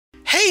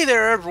Hey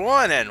there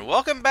everyone, and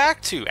welcome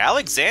back to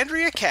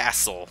Alexandria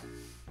Castle.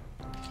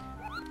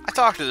 I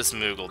talked to this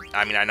Moogle.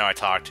 I mean, I know I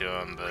talked to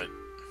him, but...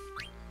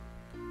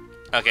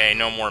 Okay,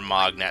 no more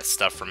Mognet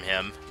stuff from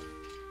him.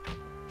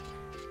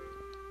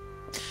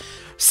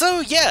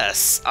 So,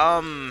 yes,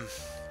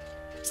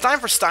 it's time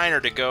for Steiner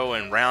to go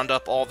and round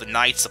up all the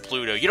Knights of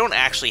Pluto. You don't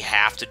actually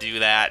have to do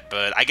that,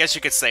 but I guess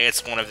you could say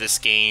it's one of this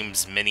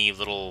game's many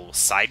little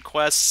side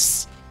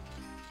quests.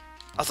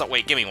 I thought,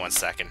 wait, give me 1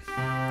 second.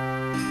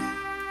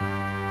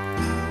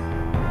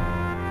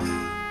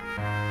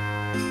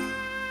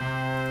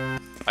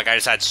 Like, I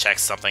just had to check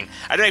something.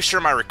 I had to make sure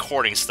my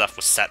recording stuff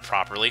was set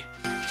properly.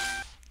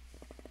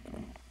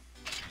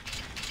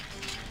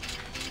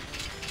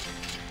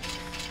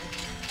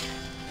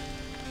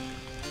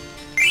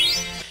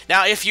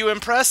 Now, if you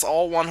impress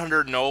all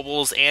 100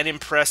 nobles and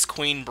impress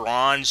Queen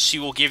Bronze, she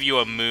will give you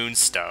a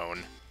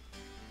moonstone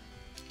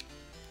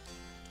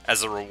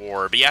as a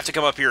reward. But you have to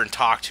come up here and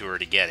talk to her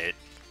to get it.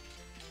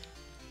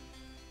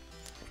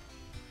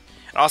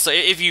 And also,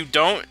 if you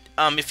don't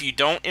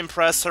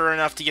impress her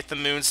enough to get the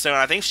moonstone,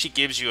 I think she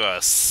gives you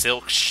a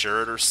silk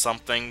shirt or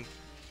something.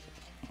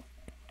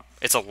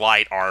 It's a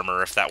light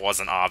armor, if that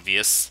wasn't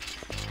obvious.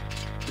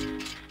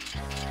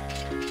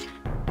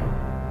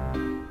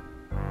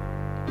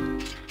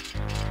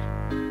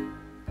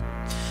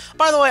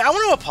 By the way, I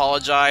want to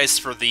apologize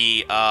for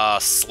the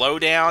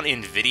slowdown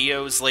in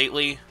videos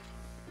lately.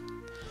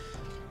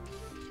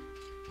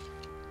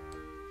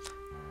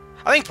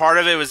 I think part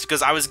of it was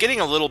because I was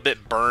getting a little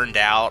bit burned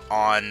out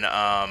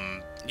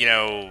on, you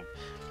know,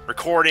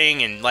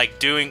 recording and like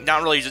doing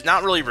not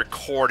really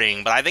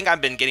recording, but I think I've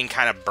been getting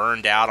kind of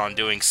burned out on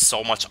doing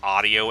so much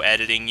audio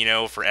editing, you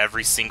know, for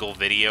every single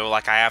video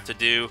like I have to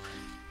do.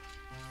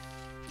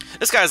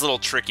 This guy's a little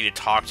tricky to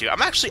talk to. I'm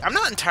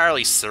not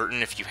entirely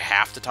certain if you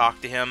have to talk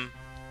to him.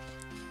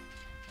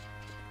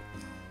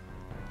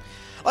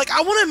 Like,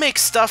 I want to make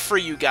stuff for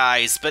you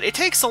guys, but it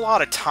takes a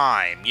lot of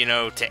time, you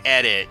know, to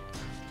edit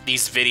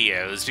these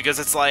videos, because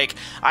it's like,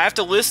 I have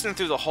to listen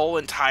through the whole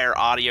entire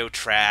audio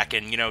track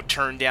and, you know,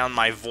 turn down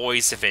my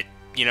voice if it,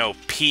 you know,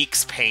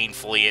 peaks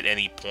painfully at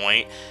any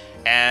point,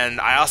 and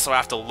I also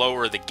have to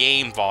lower the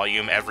game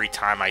volume every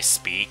time I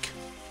speak.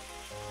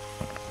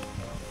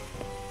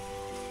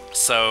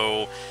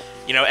 So,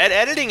 you know,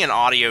 editing an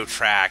audio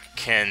track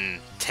can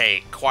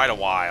take quite a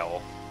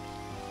while.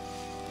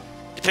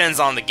 Depends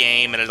on the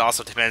game, and it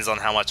also depends on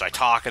how much I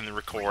talk in the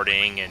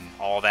recording and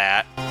all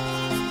that.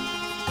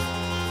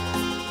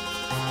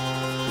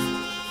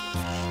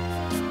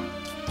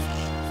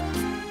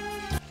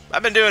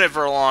 I've been doing it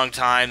for a long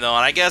time, though,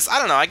 and I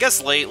don't know, I guess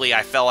lately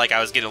I felt like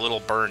I was getting a little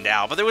burned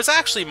out, but there was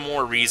actually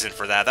more reason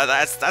for that.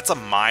 That's a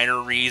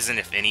minor reason,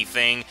 if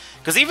anything,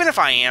 because even if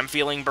I am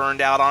feeling burned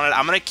out on it,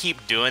 I'm going to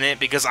keep doing it,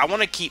 because I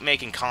want to keep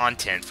making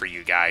content for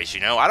you guys, you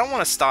know? I don't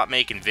want to stop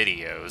making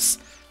videos.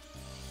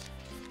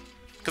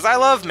 Because I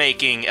love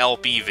making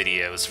LP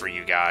videos for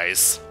you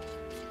guys.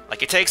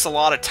 Like, it takes a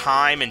lot of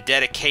time and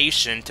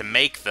dedication to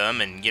make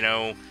them, and, you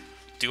know,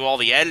 do all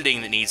the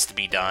editing that needs to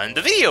be done.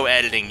 The video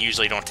editing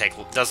usually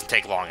doesn't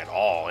take long at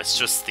all. It's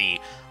just the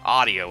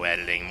audio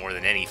editing more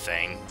than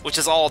anything, which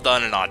is all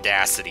done in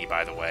Audacity,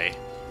 by the way.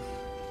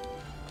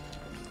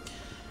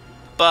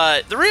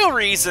 But the real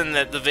reason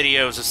that the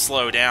videos have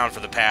slowed down for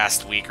the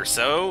past week or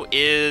so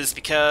is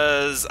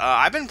because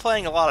I've been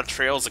playing a lot of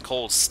Trails of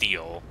Cold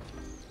Steel,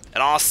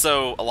 and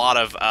also a lot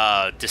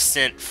of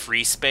Descent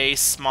Free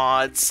Space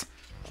mods.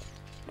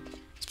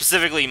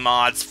 Specifically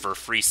mods for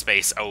Free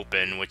Space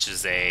Open, which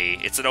is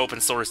it's an open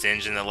source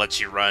engine that lets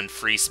you run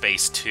Free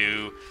Space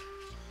 2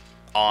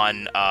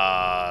 on,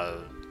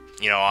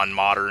 you know, on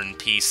modern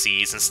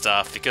PCs and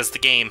stuff, because the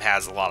game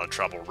has a lot of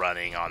trouble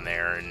running on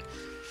there, and,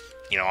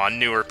 you know, on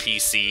newer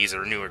PCs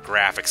or newer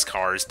graphics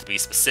cards to be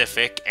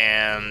specific,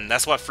 and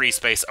that's what Free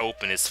Space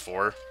Open is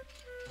for.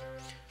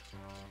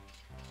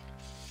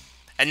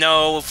 And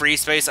no, Free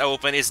Space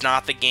Open is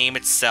not the game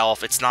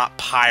itself, it's not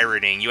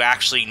pirating. You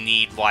actually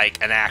need,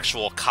 like, an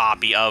actual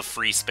copy of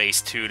Free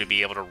Space 2 to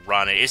be able to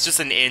run it. It's just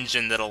an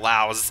engine that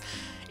allows...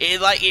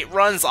 it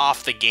runs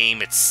off the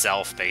game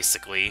itself,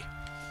 basically.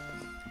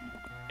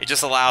 It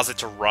just allows it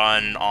to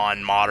run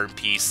on modern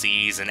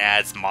PCs and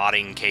adds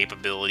modding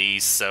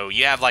capabilities, so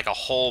you have, like, a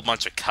whole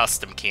bunch of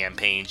custom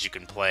campaigns you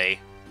can play.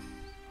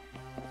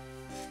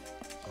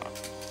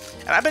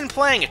 And I've been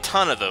playing a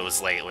ton of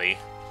those lately.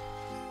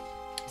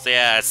 So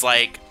yeah, it's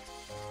like,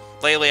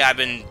 lately I've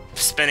been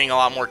spending a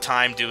lot more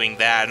time doing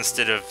that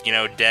instead of, you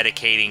know,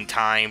 dedicating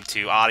time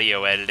to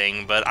audio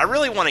editing, but I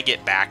really want to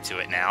get back to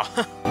it now.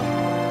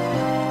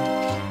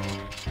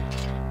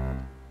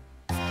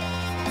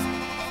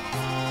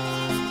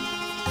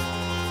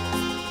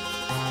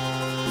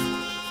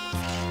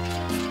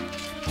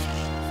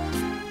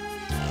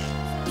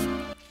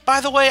 By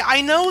the way,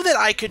 I know that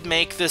I could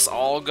make this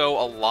all go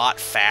a lot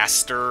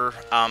faster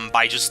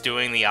by just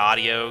doing the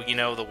audio, you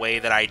know, the way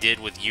that I did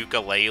with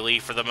Ukulele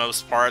for the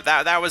most part.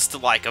 That was to,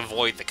 like,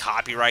 avoid the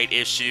copyright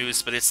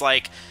issues, but it's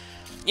like,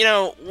 you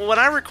know, when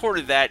I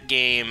recorded that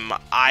game,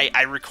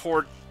 I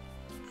record...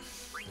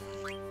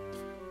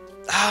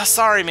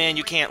 Sorry, man,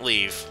 you can't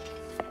leave.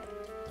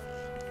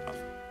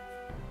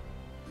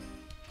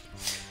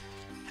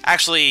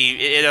 Actually,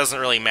 it doesn't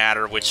really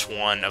matter which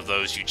one of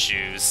those you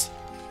choose.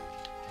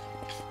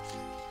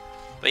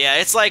 But yeah,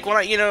 it's like when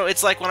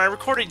I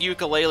recorded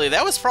Ukulele,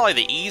 that was probably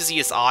the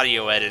easiest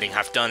audio editing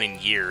I've done in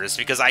years,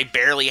 because I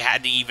barely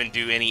had to even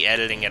do any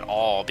editing at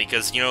all,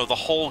 because, you know, the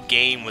whole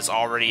game was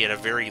already at a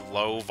very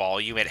low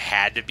volume. It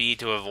had to be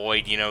to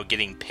avoid, you know,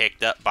 getting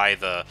picked up by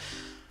the,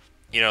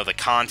 you know, the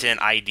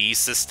content ID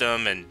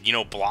system and, you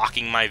know,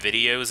 blocking my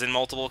videos in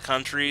multiple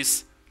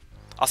countries.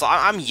 Also,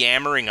 I'm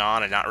yammering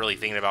on and not really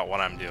thinking about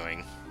what I'm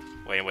doing.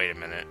 Wait a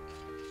minute.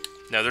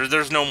 No,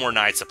 there's no more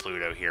Knights of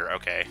Pluto here.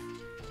 Okay.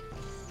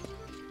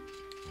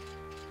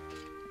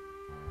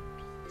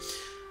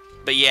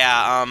 But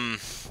yeah,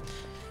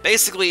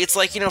 basically, it's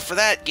like, you know, for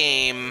that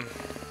game,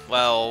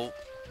 well,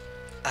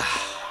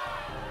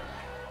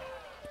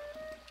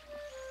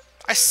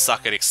 I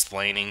suck at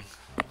explaining.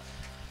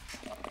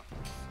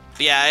 But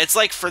yeah, it's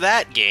like for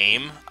that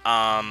game,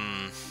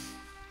 oh,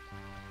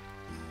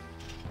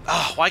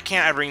 why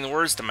can't I bring the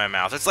words to my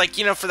mouth? It's like,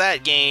 you know, for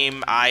that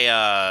game,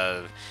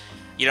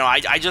 you know,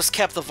 I just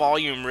kept the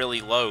volume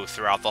really low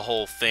throughout the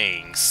whole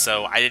thing,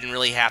 so I didn't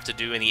really have to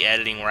do any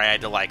editing where I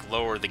had to, like,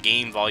 lower the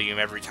game volume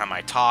every time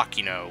I talk,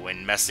 you know,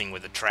 when messing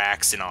with the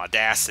tracks in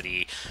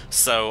Audacity.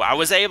 So I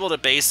was able to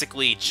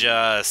basically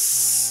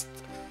just,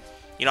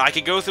 you know, I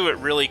could go through it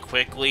really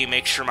quickly,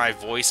 make sure my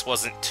voice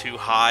wasn't too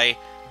high.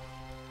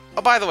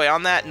 Oh, by the way,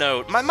 on that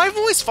note, my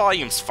voice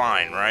volume's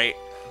fine, right?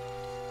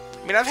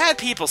 I mean, I've had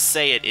people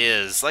say it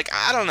is. Like,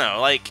 I don't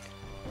know, like,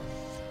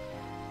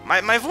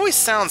 my voice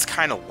sounds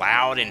kind of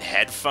loud in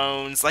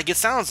headphones. Like, it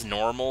sounds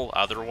normal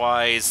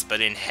otherwise,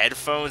 but in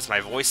headphones, my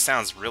voice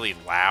sounds really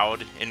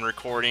loud in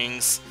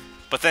recordings.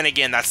 But then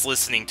again, that's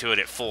listening to it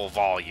at full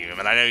volume,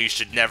 and I know you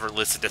should never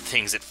listen to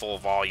things at full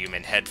volume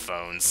in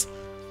headphones.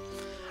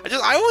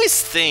 I always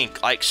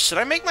think, like, should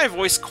I make my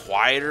voice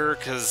quieter?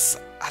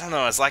 Because, I don't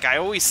know, it's like I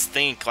always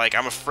think, like,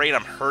 I'm afraid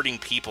I'm hurting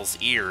people's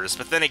ears.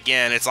 But then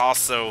again, it's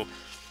also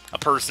a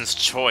person's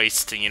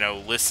choice to, you know,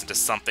 listen to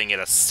something at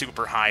a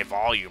super high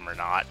volume or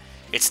not.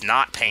 It's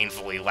not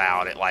painfully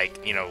loud at,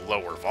 like, you know,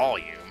 lower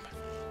volume.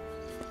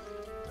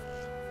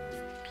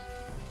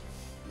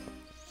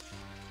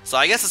 So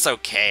I guess it's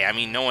okay. I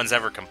mean, no one's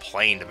ever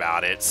complained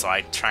about it, so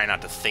I try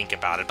not to think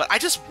about it. But I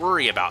just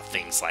worry about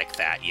things like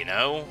that, you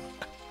know?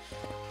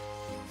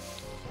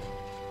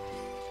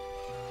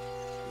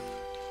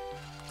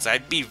 Because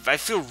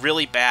I'd feel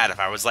really bad if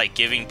I was, like,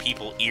 giving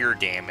people ear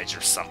damage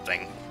or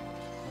something.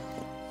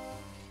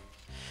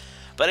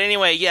 But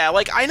anyway, yeah,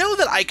 like, I know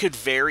that I could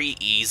very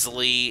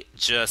easily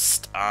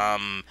just,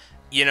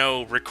 you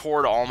know,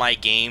 record all my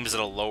games at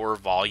a lower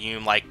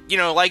volume, like, you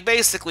know, like,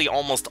 basically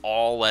almost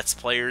all Let's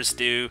Players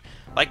do.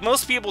 Like,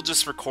 most people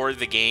just record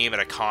the game at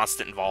a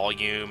constant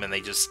volume, and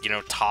they just, you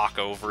know, talk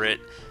over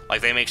it.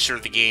 Like, they make sure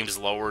the game's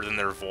lower than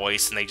their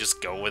voice, and they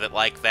just go with it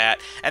like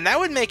that. And that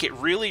would make it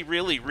really,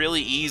 really,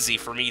 really easy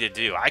for me to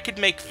do. I could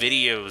make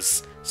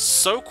videos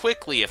so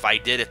quickly if I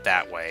did it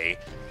that way.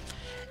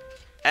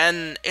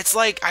 And it's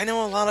like, I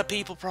know a lot of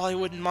people probably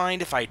wouldn't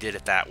mind if I did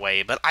it that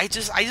way, but I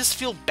just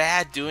feel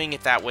bad doing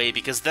it that way,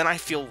 because then I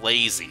feel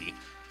lazy.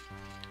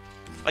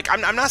 Like,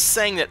 I'm not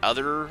saying that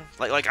other,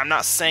 like I'm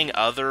not saying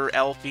other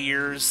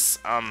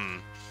LPers,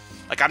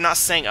 like, I'm not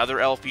saying other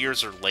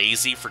LPers are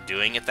lazy for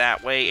doing it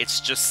that way. It's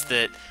just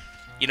that,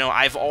 you know,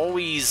 I've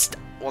always,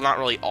 well, not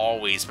really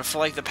always, but for,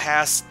 like, the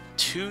past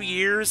 2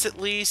 years at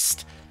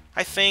least,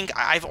 I think,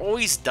 I've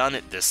always done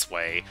it this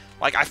way.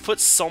 Like, I've put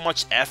so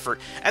much effort,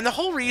 and the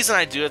whole reason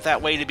I do it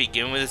that way to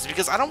begin with is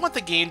because I don't want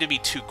the game to be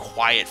too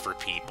quiet for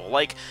people.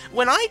 Like,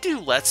 when I do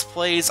Let's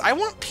Plays, I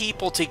want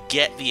people to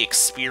get the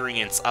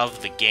experience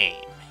of the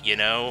game, you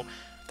know?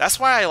 That's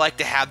why I like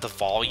to have the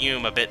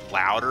volume a bit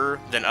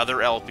louder than other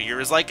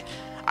LPers. Like,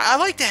 I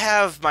like to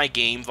have my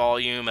game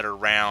volume at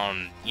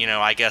around, you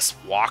know, I guess,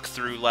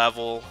 walkthrough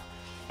level.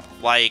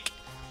 Like,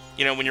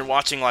 you know, when you're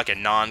watching, like, a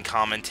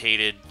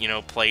non-commentated, you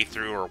know,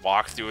 playthrough or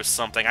walkthrough or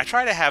something, I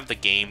try to have the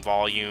game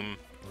volume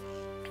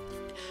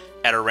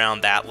at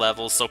around that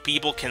level so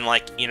people can,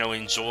 like, you know,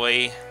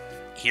 enjoy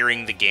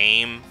hearing the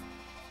game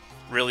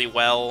really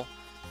well.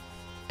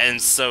 And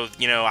so,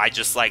 you know, I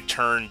just, like,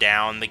 turn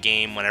down the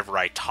game whenever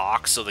I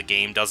talk so the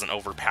game doesn't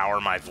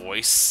overpower my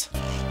voice.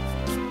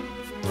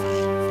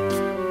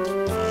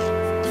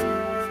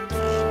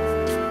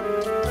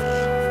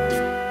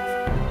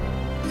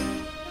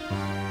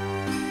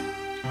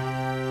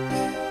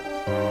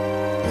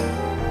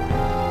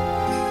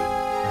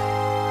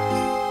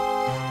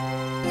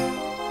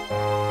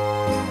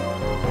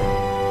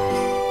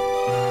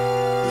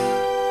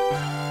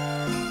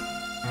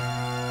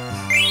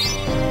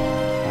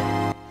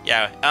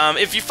 Yeah,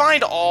 if you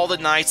find all the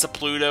Knights of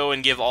Pluto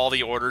and give all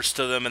the orders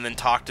to them and then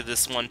talk to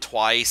this one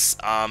twice,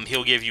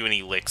 he'll give you an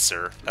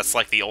elixir. That's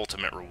like the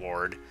ultimate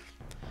reward.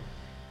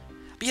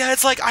 But yeah,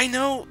 it's like, I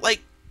know,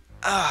 like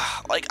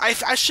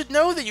I should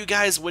know that you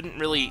guys wouldn't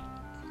really...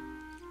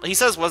 He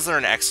says, was there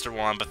an extra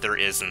one? But there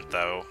isn't,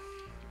 though.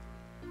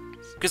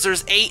 Because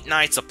there's 8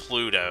 Knights of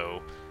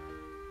Pluto.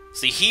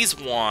 See, he's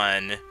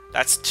 1.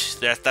 That's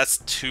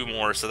 2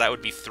 more, so that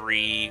would be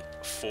 3,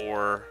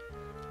 4,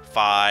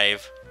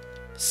 5,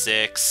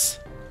 6,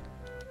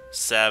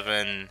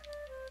 7,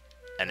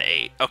 and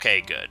 8.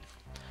 Okay, good.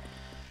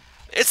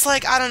 It's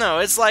like, I don't know,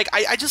 it's like,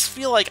 I just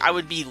feel like I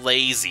would be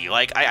lazy.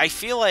 Like, I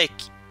feel like,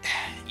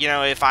 you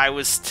know, if I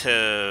was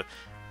to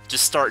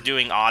just start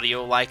doing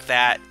audio like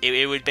that,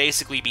 it would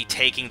basically be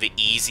taking the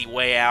easy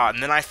way out,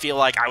 and then I feel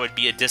like I would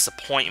be a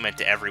disappointment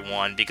to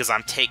everyone because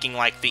I'm taking,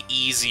 like, the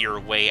easier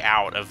way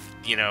out of,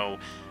 you know,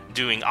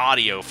 doing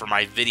audio for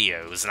my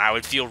videos, and I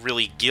would feel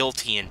really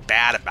guilty and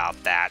bad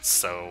about that,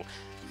 so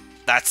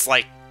that's,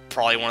 like,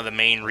 probably one of the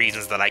main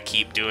reasons that I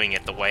keep doing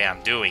it the way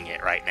I'm doing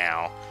it right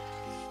now.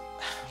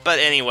 But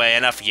anyway,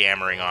 enough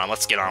yammering on.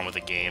 Let's get on with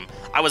the game.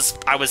 I was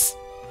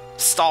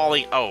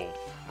stalling. Oh,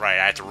 right,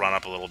 I had to run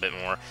up a little bit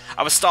more.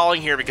 I was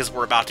stalling here because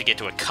we're about to get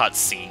to a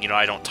cutscene. You know,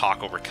 I don't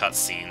talk over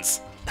cutscenes.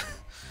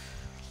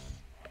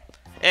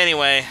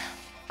 Anyway,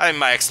 I think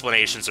my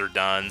explanations are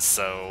done,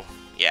 so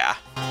yeah.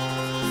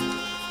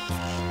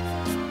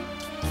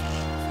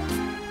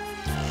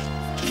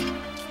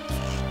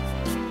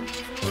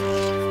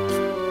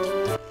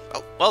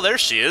 Oh, well, there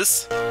she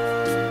is.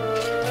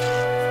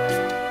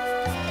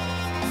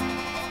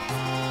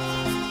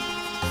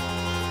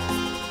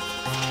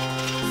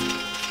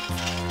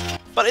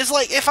 But it's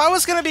like, if I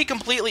was gonna be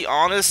completely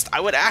honest,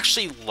 I would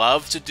actually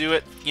love to do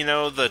it, you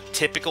know, the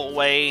typical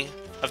way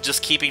of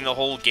just keeping the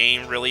whole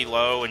game really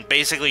low and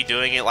basically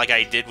doing it like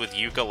I did with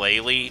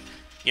Ukulele,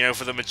 you know,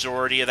 for the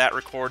majority of that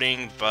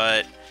recording,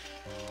 but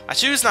I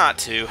choose not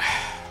to.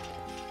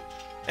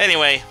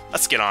 Anyway,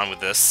 let's get on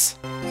with this.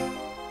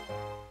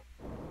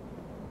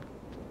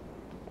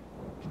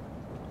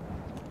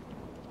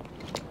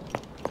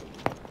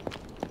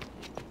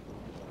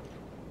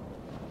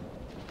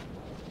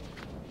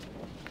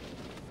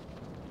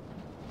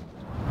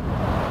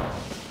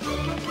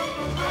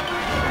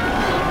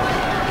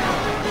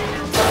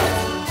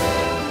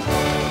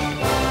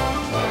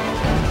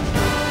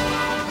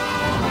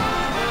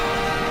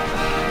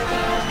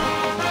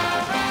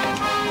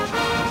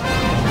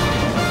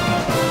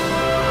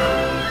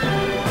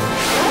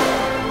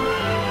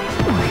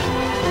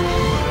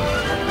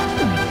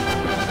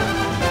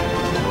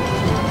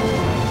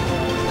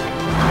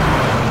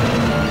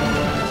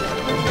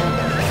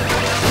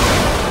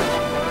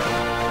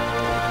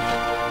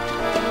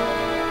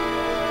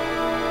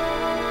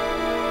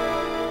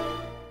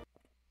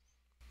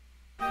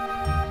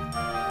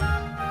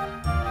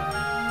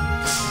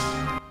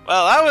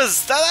 Well, that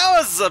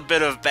was a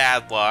bit of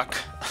bad luck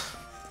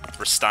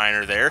for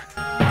Steiner there.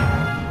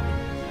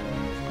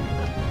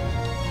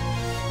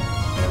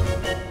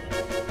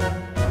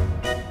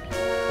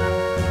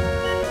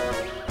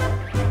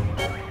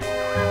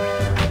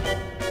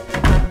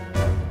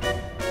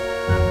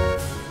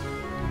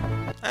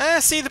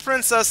 See, the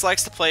princess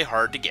likes to play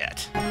hard to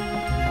get.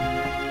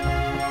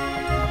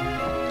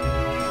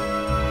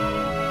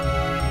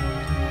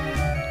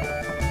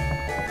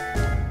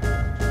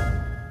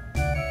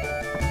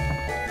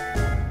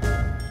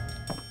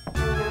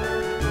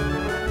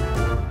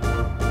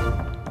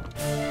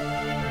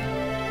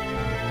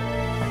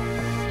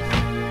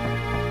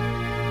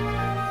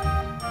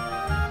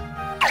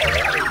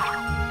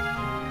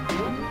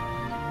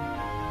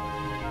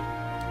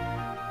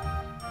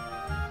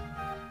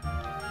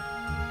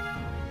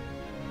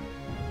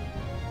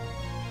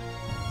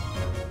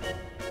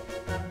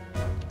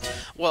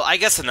 Well, I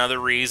guess another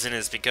reason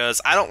is because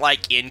I don't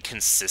like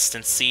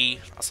inconsistency.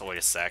 Also, wait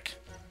a sec.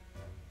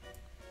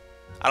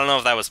 I don't know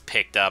if that was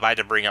picked up. I had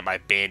to bring up my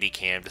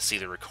Bandicam to see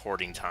the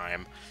recording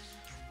time.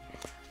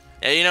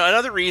 And, you know,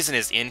 another reason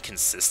is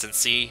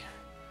inconsistency.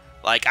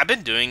 Like, I've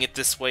been doing it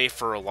this way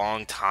for a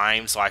long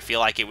time, so I feel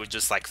like it would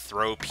just, like,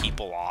 throw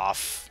people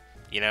off,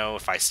 you know,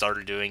 if I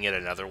started doing it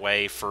another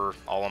way for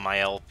all of my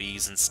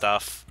LPs and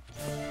stuff.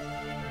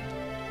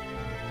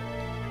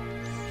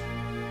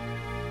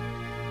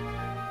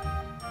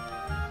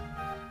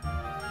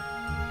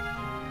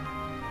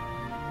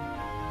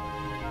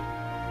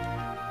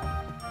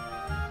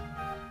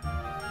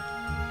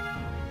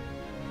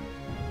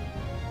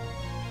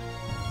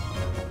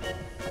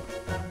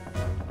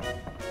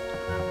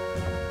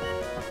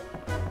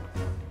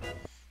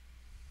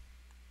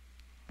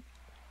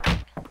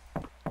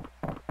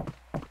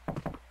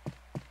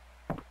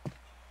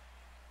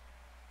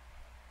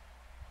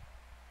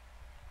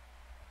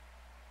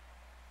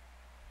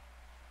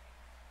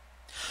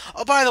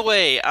 Oh, by the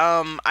way,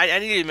 I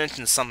need to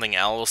mention something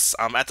else.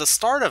 At the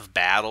start of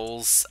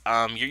battles,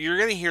 you're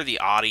going to hear the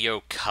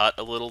audio cut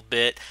a little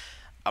bit.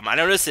 I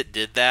noticed it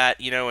did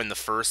that, you know, in the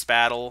first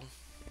battle.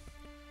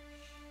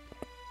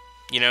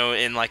 You know,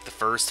 in, like, the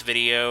first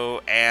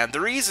video. And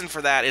the reason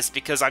for that is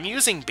because I'm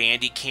using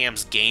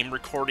Bandicam's game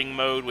recording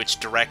mode,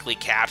 which directly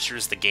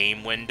captures the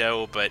game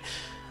window, but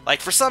like,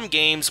 for some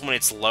games, when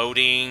it's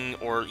loading,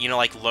 or, you know,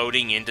 like,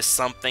 loading into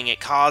something, it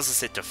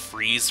causes it to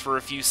freeze for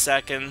a few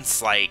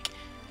seconds, like,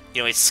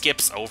 you know, it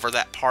skips over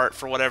that part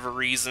for whatever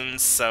reason,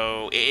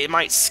 so it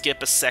might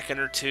skip a second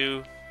or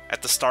two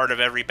at the start of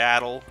every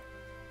battle.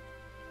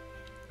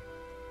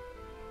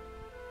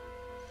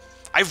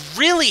 I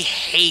really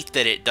hate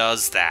that it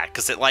does that,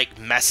 because it, like,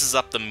 messes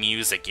up the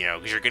music, you know,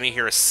 because you're going to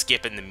hear a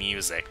skip in the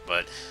music,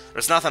 but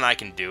there's nothing I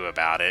can do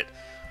about it.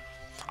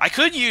 I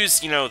could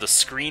use, you know, the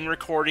screen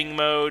recording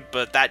mode,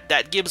 but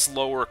that gives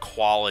lower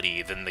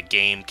quality than the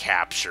game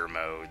capture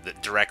mode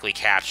that directly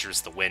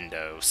captures the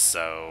window,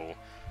 so,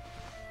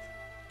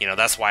 you know,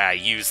 that's why I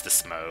use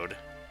this mode.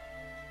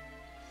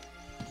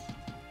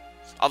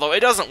 Although it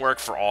doesn't work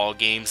for all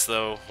games,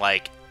 though.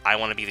 Like, I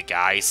Want to Be the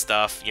Guy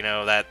stuff, you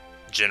know, that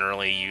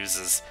generally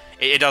uses...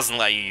 It doesn't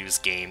let you use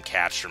game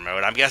capture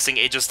mode. I'm guessing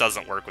it just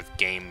doesn't work with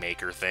Game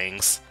Maker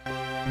things.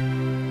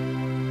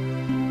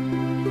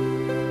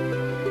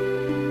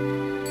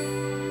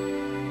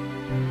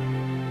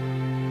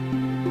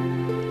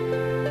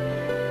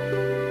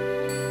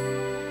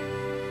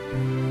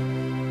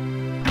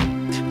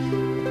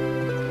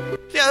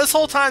 Yeah, this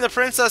whole time the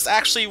princess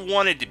actually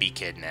wanted to be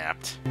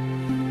kidnapped.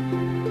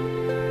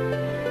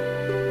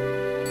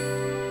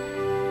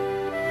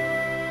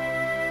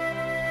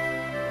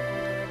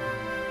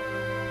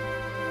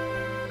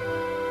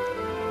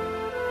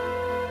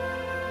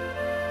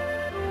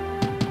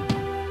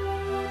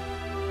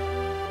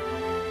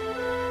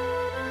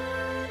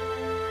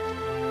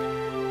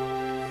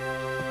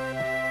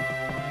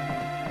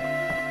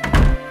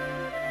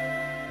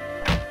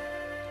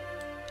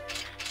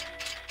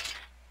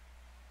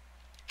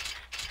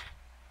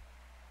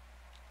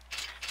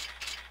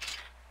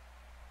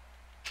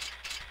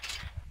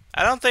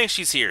 I don't think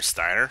she's here,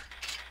 Steiner.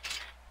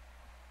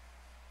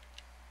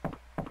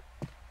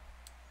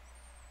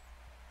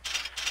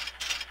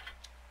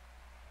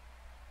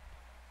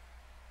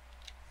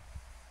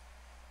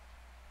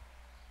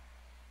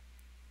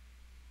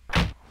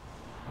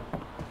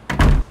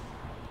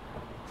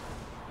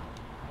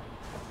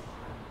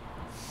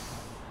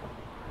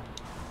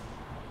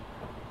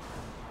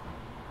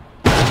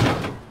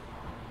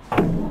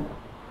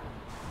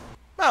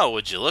 Oh,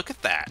 would you look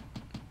at that?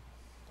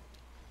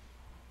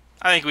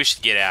 I think we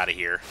should get out of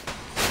here.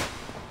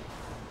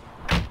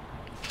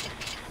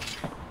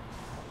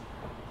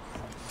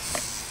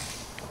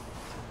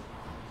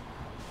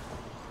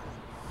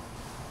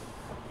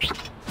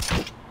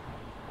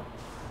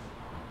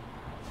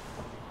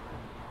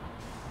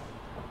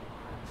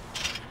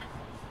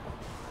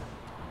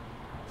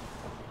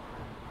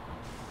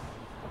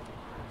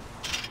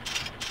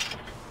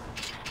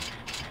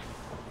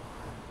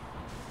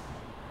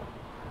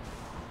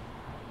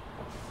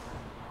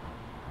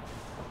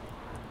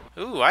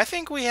 Ooh, I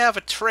think we have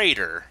a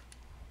traitor.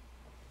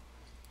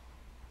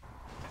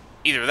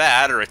 Either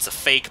that, or it's a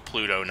fake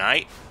Pluto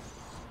Knight.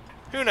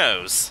 Who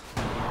knows?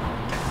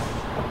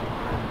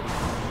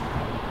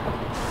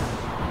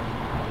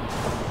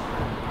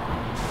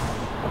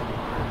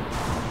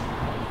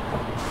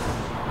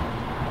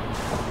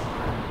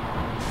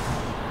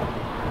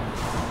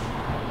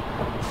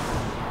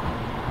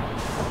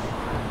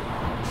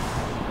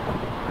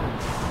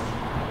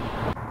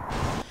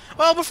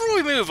 Well, before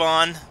we move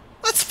on,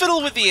 let's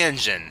fiddle with the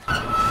engine.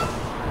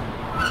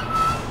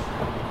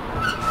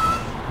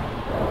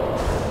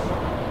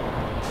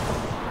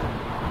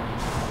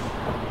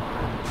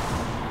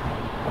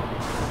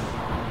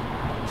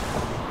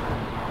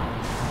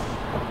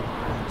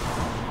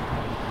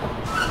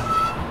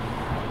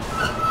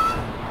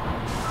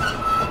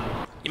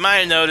 You might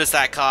have noticed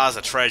that caused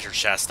a treasure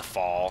chest to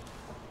fall.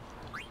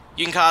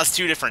 You can cause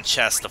two different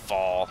chests to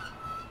fall,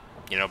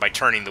 you know, by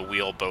turning the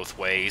wheel both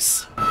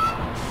ways.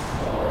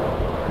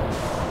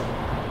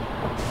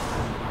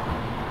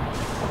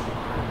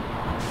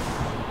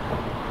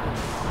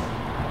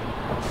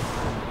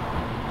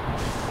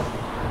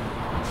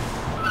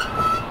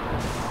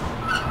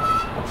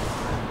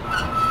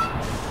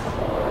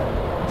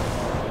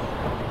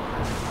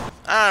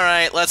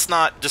 Alright, let's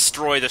not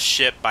destroy the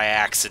ship by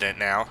accident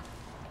now.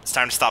 It's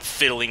time to stop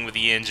fiddling with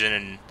the engine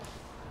and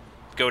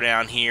go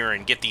down here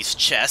and get these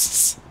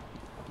chests.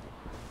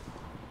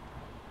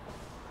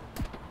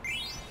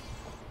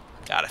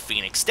 Got a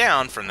Phoenix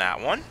Down from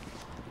that one.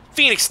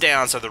 Phoenix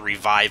Downs are the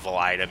revival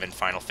item in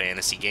Final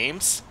Fantasy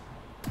games.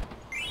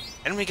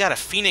 And we got a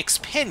Phoenix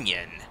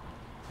Pinion.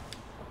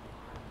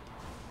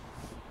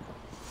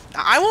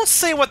 Now, I won't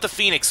say what the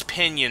Phoenix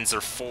Pinions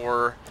are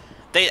for.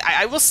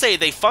 I will say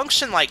they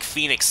function like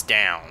Phoenix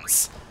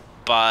Downs,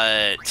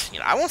 but, you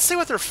know, I won't say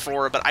what they're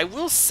for, but I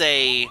will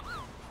say...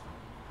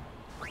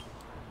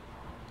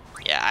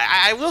 Yeah,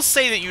 I will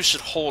say that you should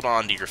hold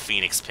on to your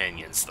Phoenix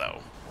Pinions, though.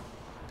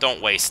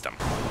 Don't waste them.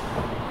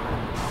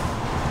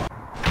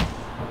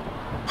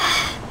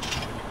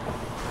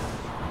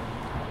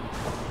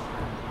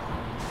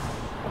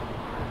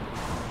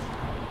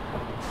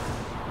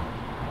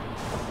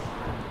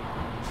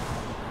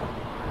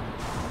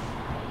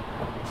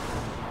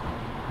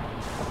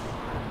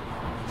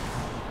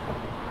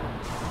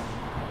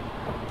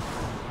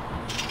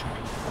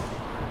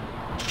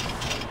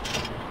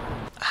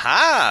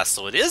 Aha!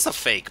 So it is a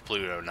fake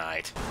Pluto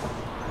Knight.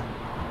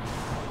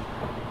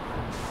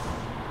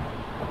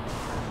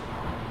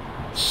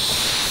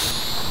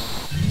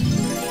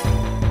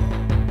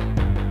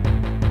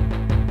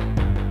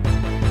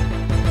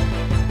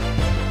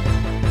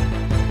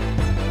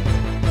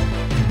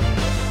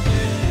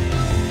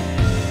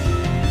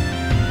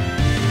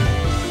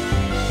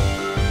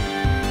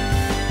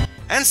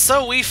 And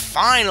so we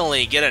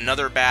finally get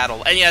another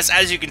battle. And yes,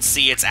 as you can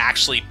see, it's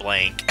actually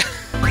blank.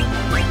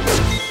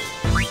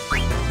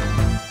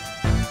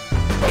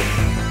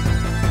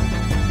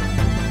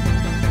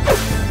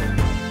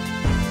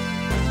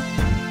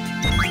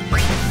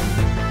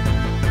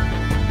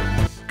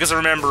 Because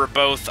remember,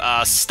 both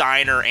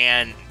Steiner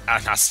and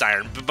not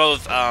Steiner, but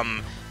both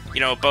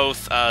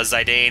both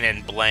Zidane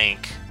and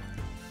Blank,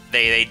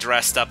 they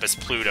dressed up as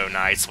Pluto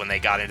Knights when they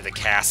got into the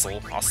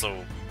castle.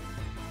 Also,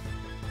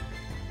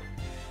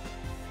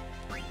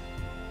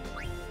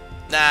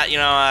 nah, you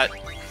know what?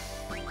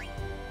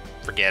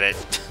 Forget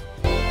it.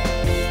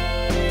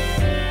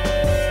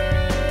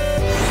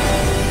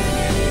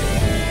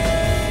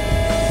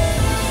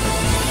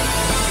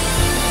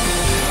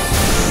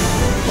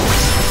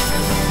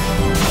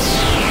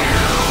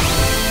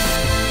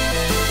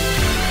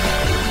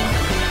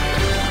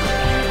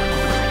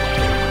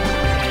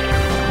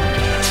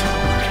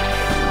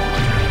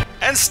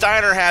 And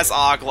Steiner has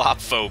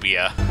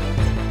oglophobia.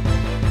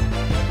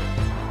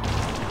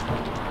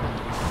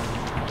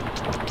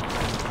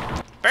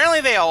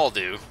 Apparently they all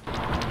do.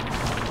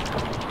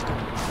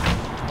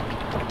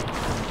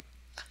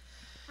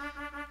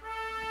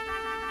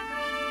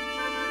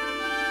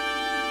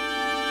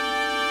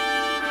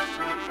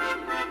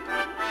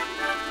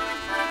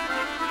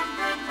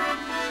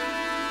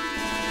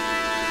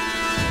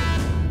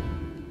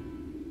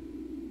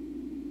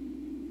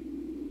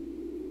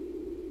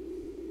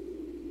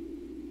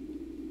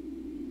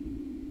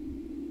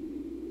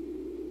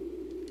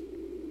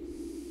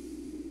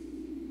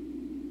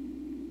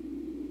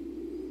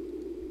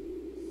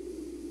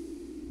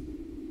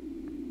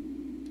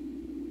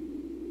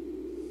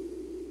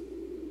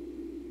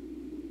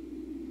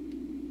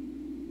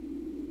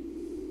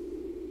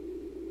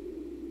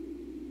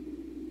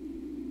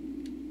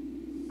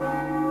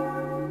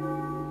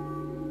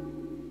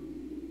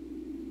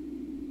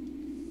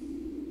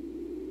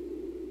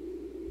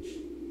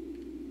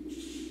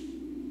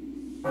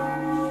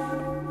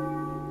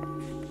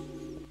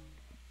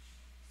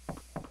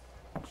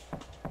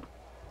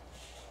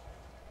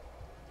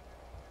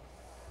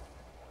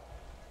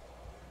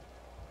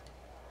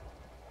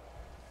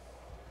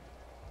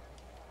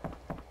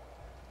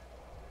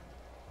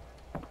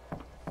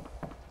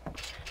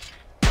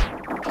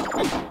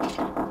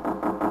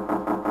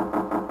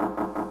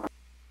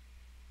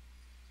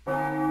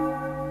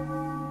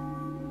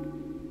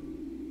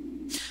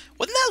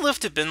 Wouldn't that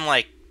lift have been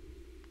like...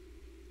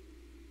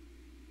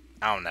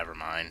 Oh, never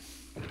mind.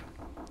 I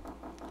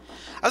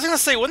was gonna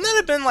say, wouldn't that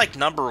have been like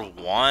number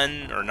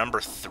 1 or number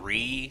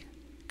 3?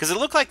 Because it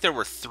looked like there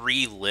were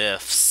 3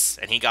 lifts,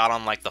 and he got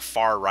on like the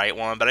far right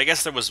one, but I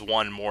guess there was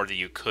one more that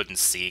you couldn't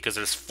see, because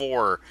there's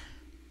 4...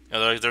 You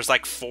know, there's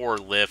like 4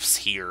 lifts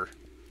here.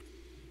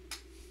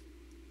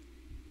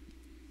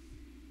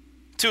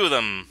 2 of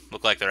them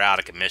look like they're out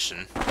of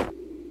commission.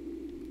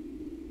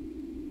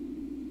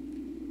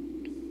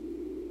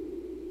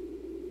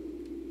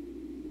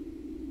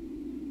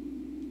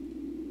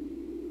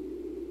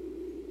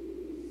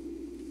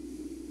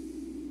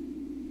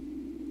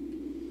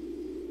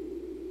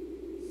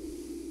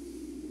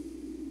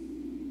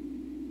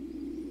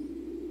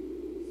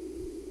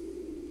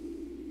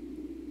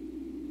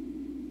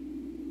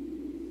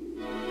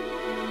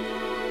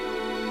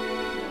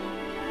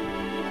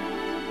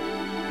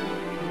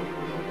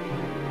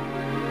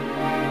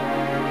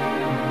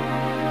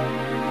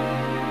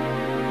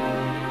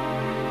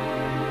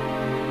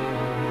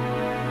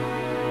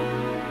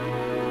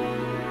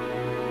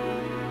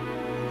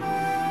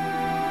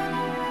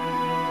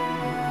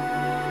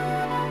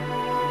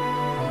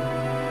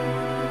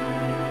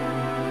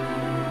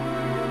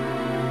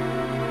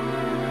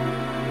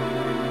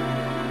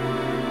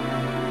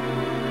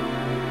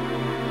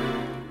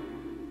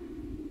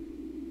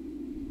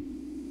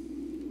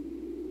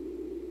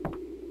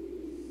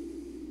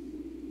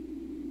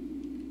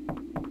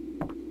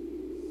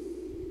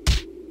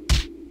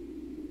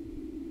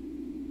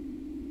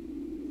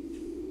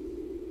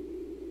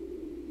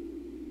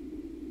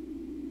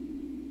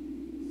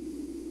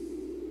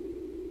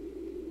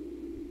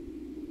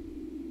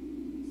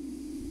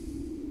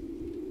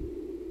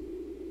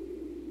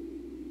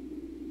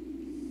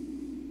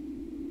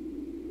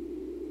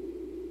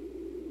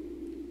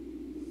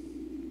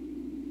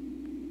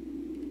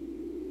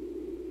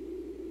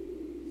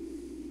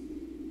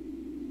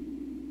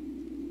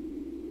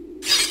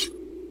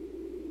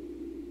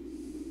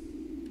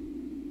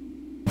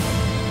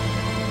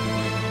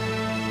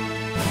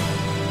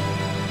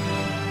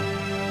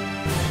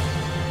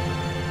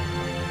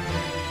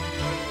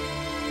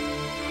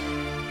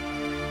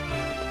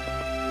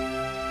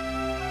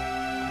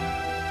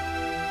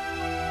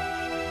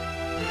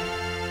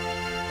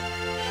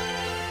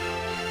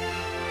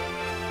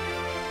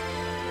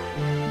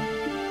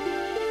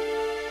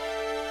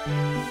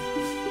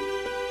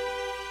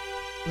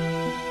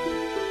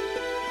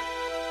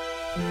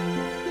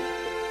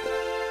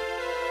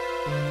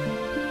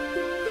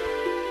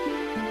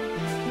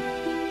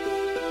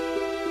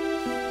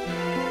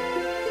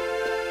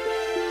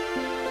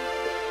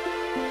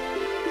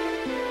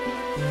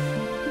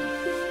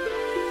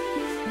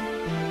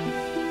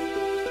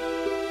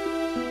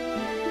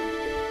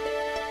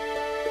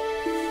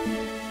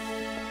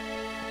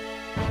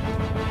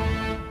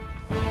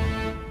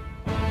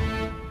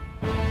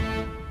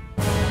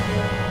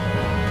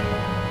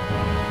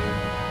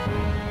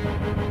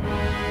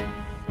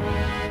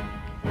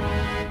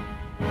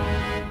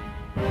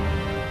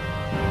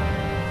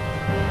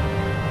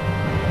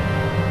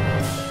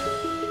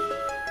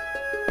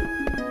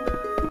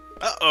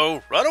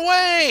 Uh-oh, run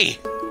away!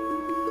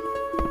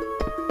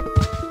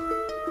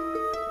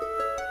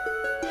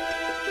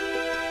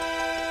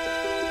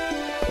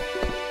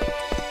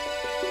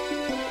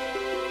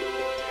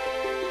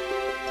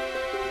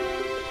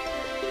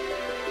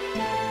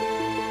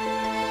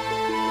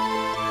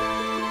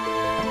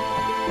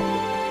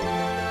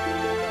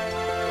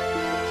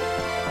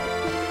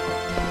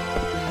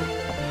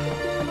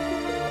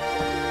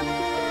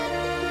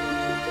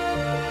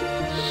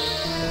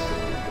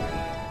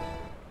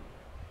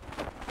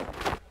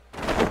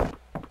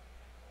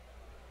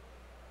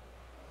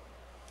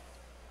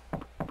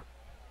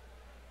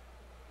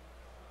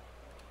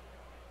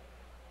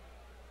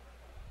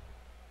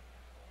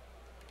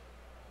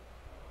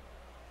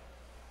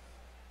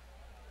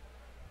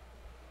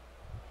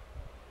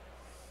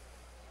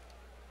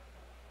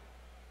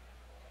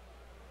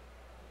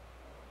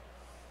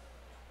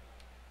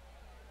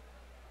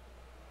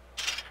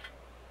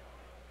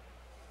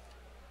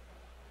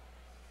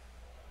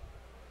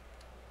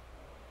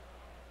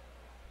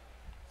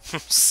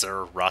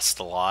 Sir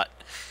Rust-a-Lot.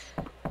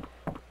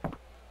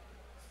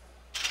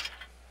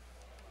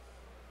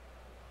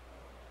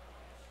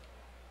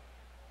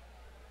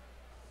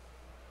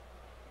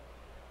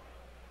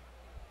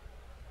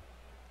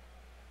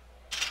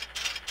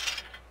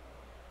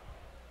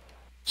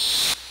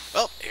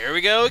 Well, here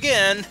we go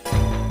again.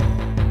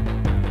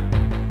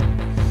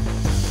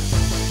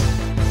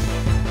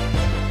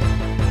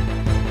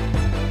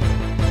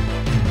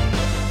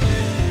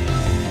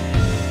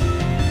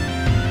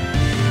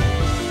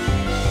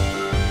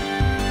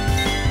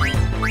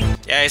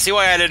 Yeah, you see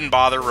why I didn't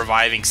bother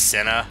reviving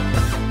Senna?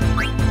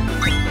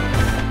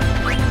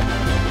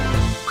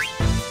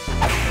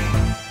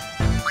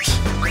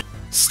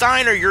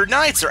 Steiner, your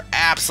knights are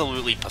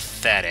absolutely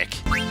pathetic.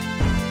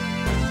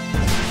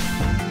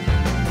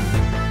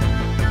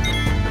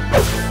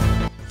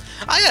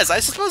 Ah yes, I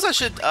suppose I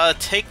should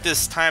take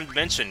this time to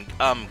mention,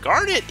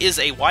 Garnet is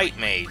a white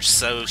mage,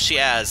 so she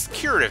has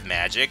curative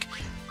magic.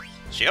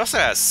 She also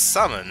has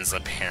summons,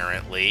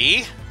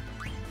 apparently.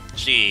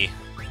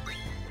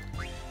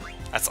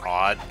 That's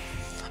odd.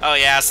 Oh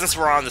yeah, since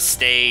we're on the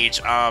stage,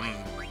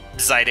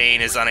 Zidane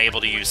is unable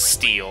to use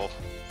steel.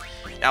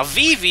 Now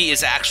Vivi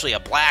is actually a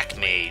black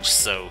mage,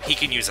 so he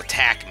can use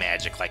attack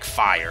magic like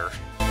fire.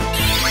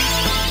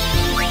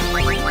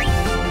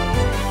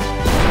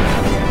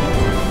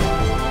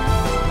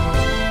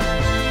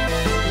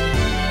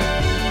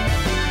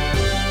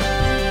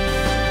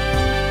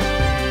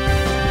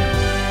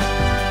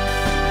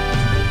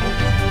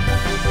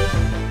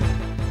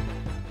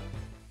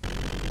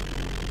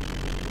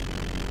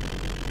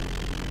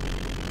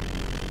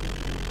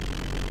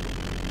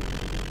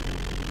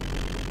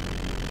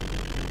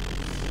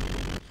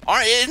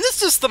 Isn't this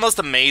just the most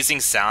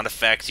amazing sound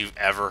effect you've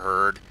ever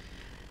heard?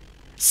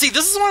 See,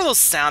 this is one of those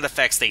sound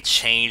effects they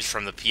changed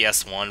from the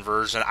PS1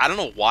 version. I don't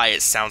know why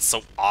it sounds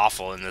so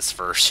awful in this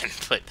version,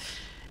 but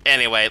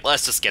anyway,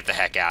 let's just get the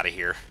heck out of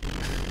here.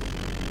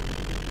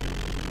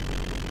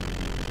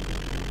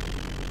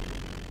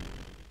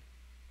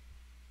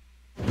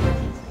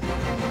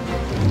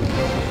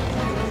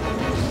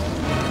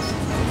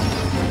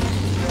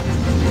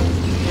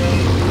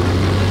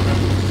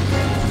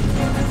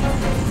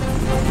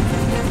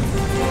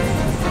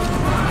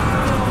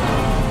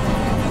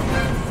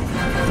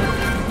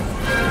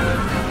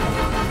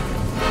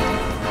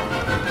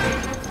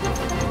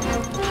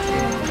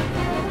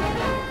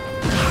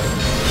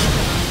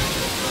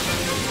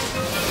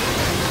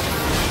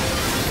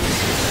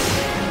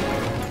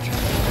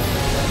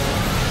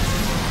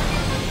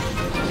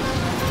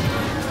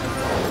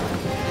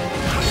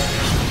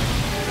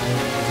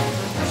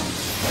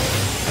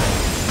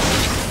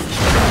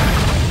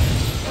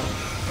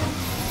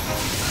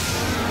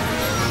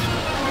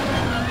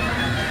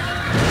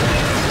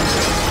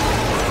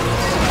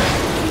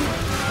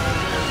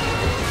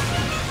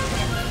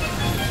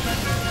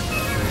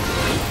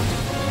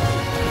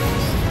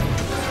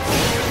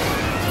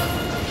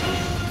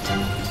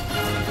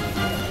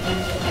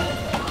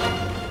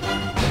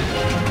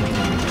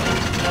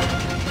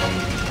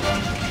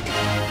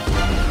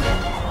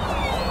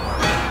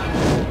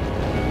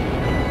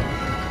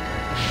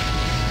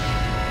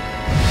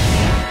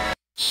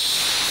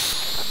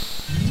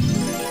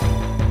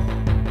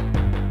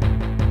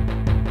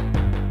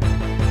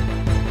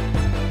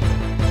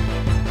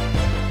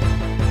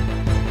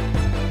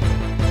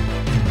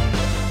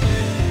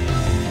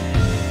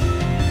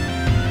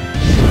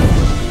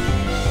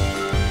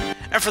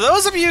 And for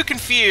those of you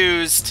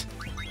confused,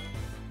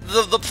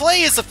 the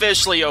play is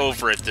officially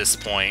over at this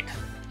point.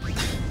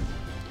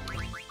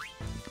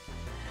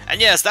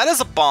 And yes, that is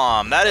a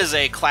bomb. That is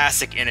a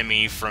classic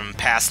enemy from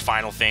past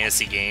Final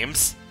Fantasy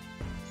games.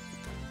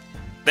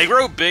 They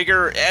grow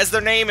bigger. As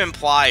their name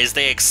implies,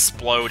 they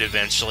explode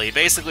eventually.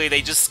 Basically,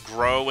 they just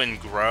grow, and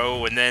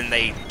then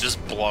they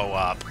just blow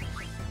up.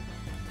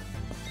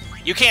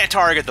 You can't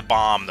target the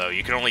bomb, though.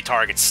 You can only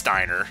target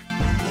Steiner.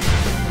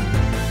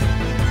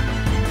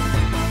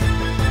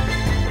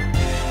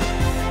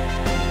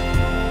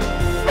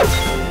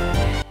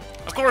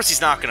 Of course,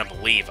 he's not going to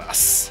believe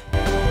us.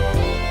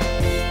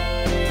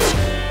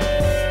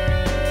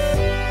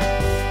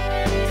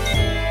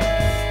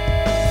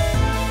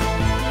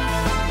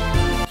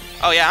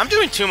 Oh yeah, I'm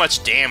doing too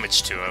much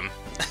damage to him.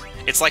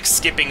 It's like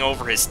skipping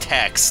over his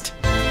text.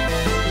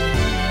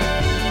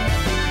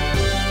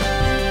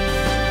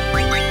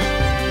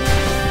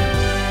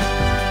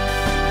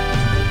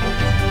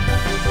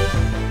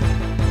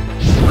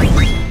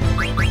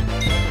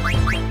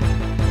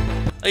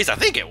 At least I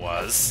think it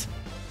was.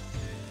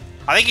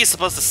 I think he's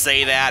supposed to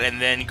say that, and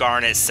then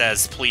Garnet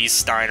says, "Please,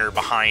 Steiner,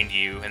 behind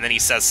you," and then he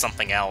says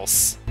something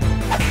else.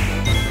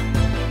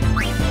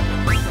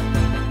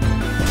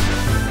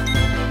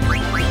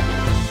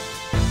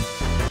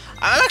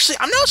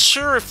 I'm not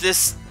sure if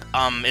this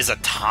is a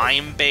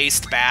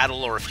time-based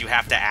battle, or if you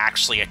have to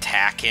actually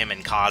attack him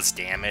and cause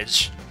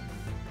damage.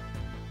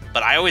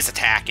 But I always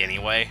attack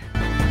anyway.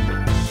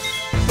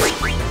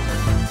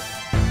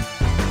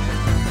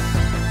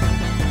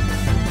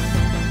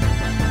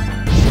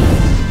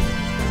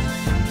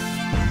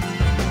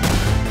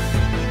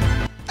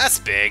 That's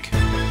big.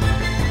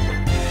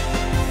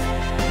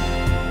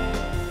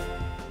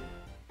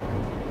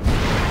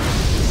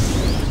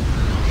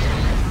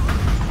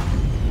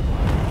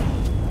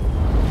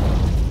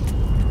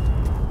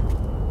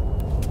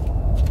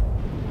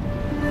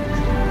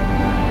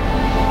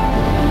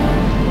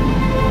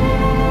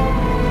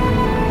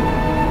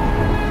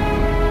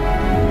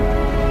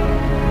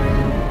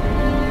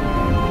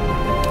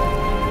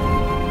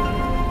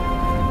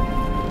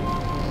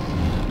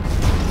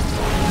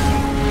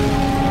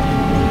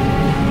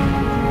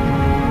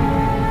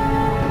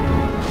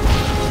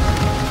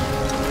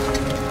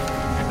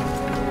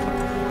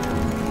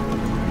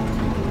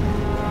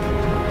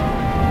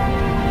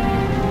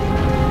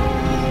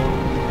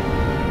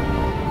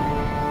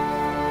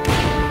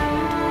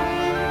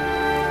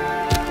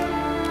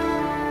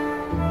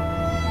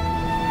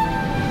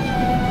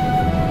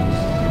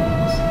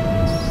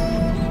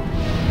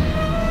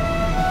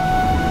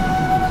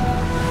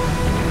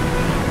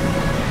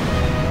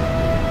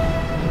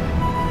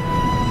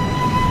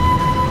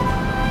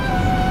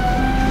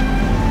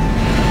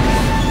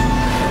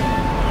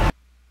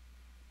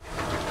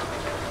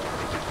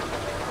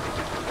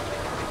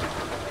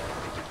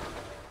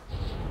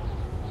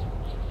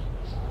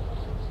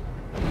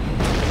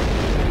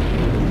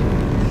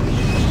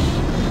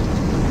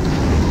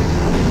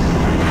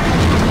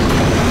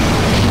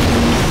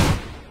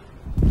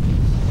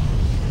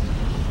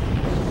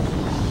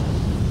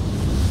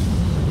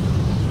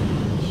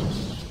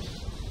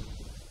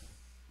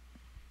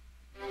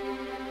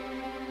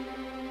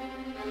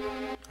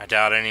 I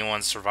doubt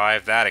anyone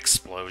survived that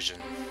explosion.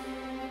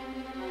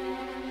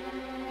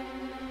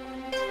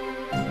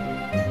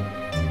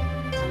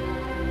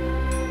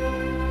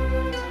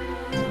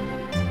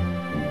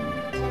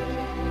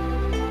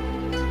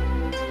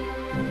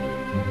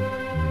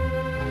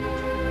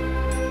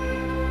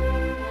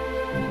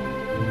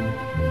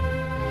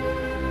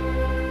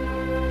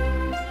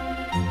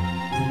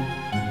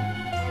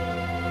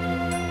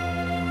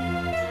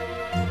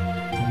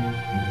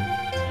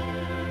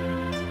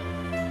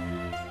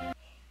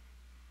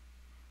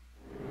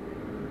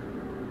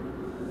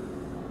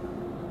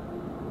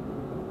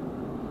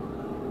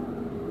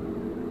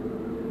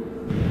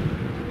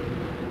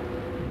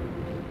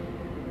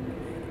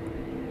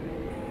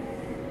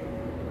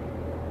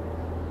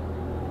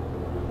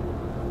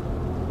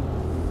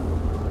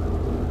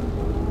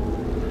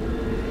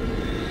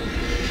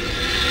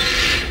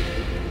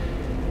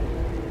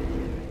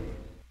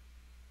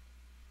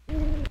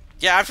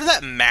 Yeah, after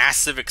that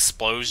massive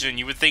explosion,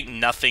 you would think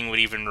nothing would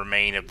even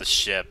remain of the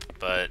ship,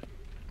 but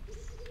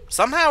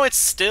somehow it's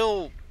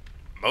still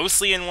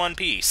mostly in one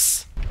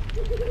piece.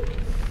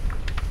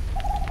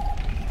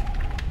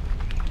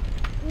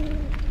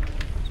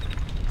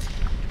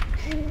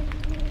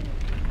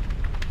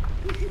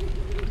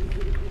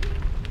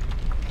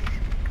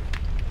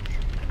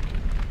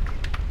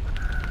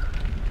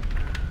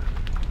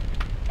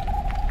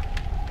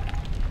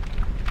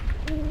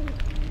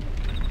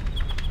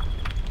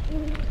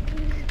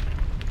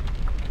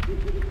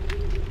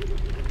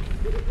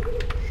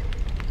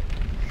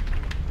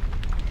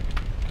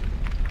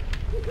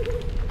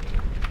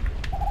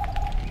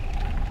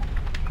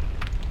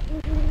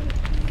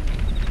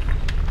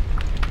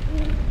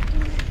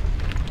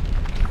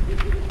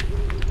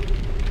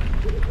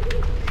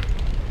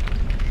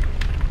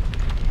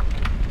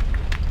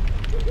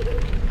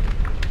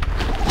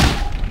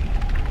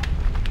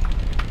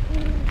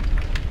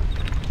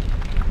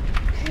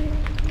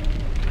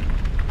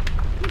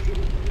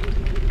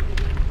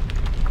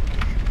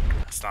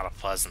 Not a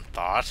pleasant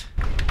thought.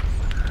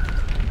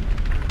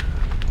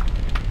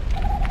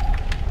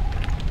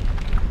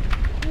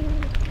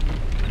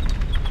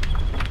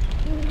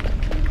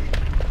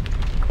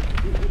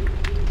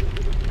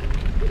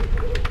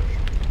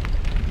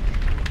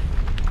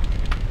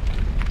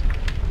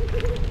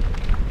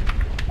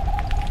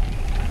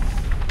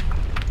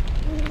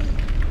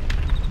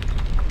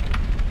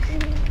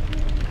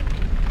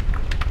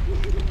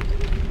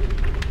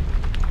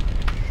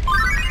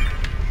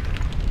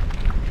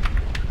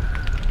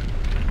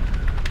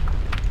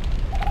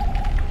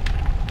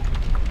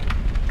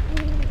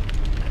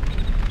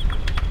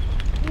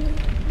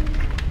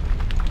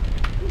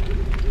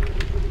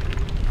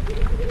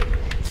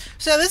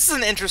 So this is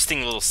an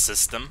interesting little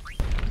system.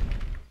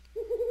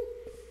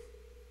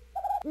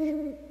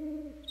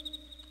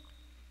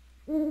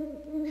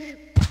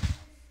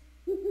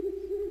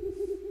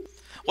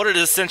 What it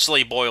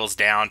essentially boils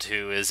down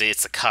to is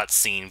it's a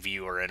cutscene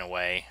viewer in a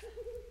way.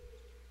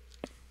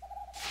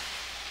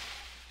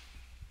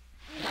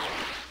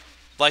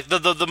 Like,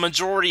 the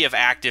majority of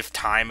active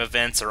time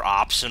events are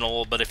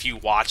optional, but if you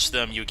watch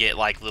them, you get,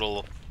 like,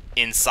 little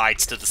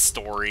insights to the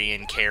story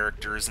and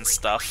characters and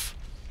stuff.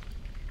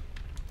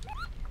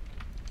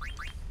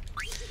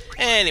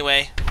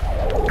 Anyway.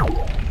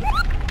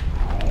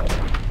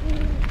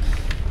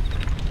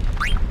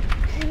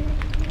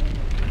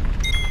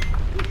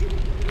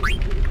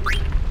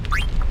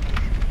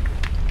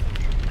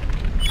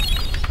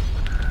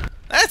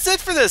 That's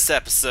it for this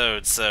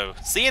episode, so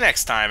see you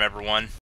next time, everyone.